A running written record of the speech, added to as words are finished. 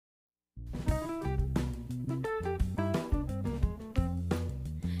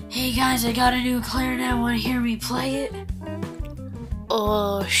Hey guys, I got a new clarinet. Want to hear me play it?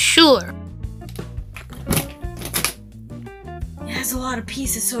 Sure. It has a lot of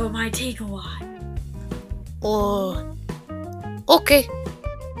pieces, so it might take a while. Okay.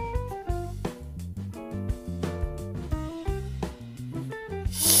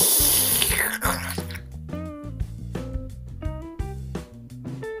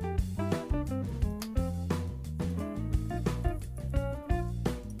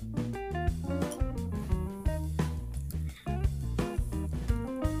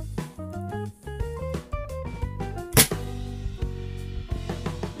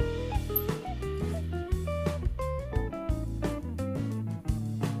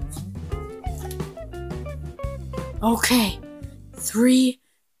 Okay, 3,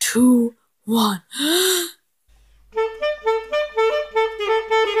 2, 1.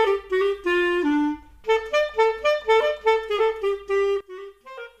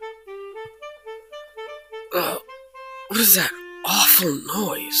 What is that awful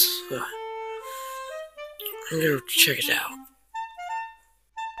noise? I'm gonna check it out.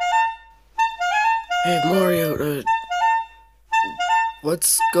 Hey Mario,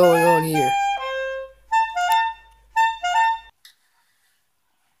 what's going on here?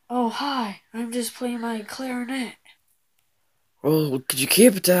 Oh, hi. I'm just playing my clarinet. Well, could you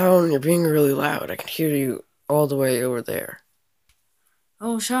keep it down? You're being really loud. I can hear you all the way over there.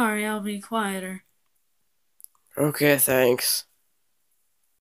 Oh, sorry, I'll be quieter. Okay, thanks.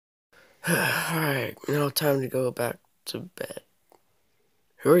 Alright, now time to go back to bed.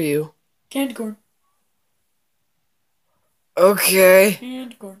 Who are you? Candy corn. Okay.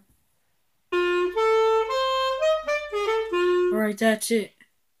 Candy corn. Alright, that's it.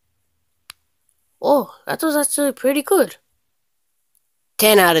 Oh, that was actually pretty good.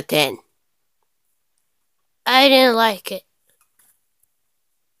 10 out of 10. I didn't like it.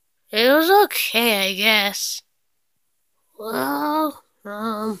 It was okay, I guess. Well,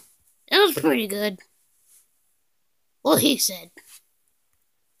 it was pretty good. Well, he said.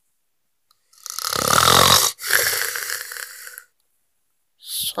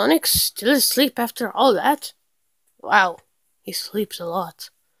 Sonic's still asleep after all that? Wow, he sleeps a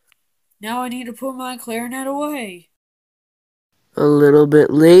lot. Now I need to put my clarinet away. A little bit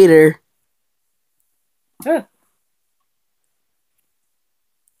later. Huh.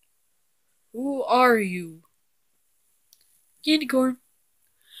 Who are you? Candy corn.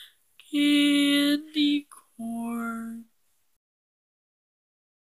 Candy corn.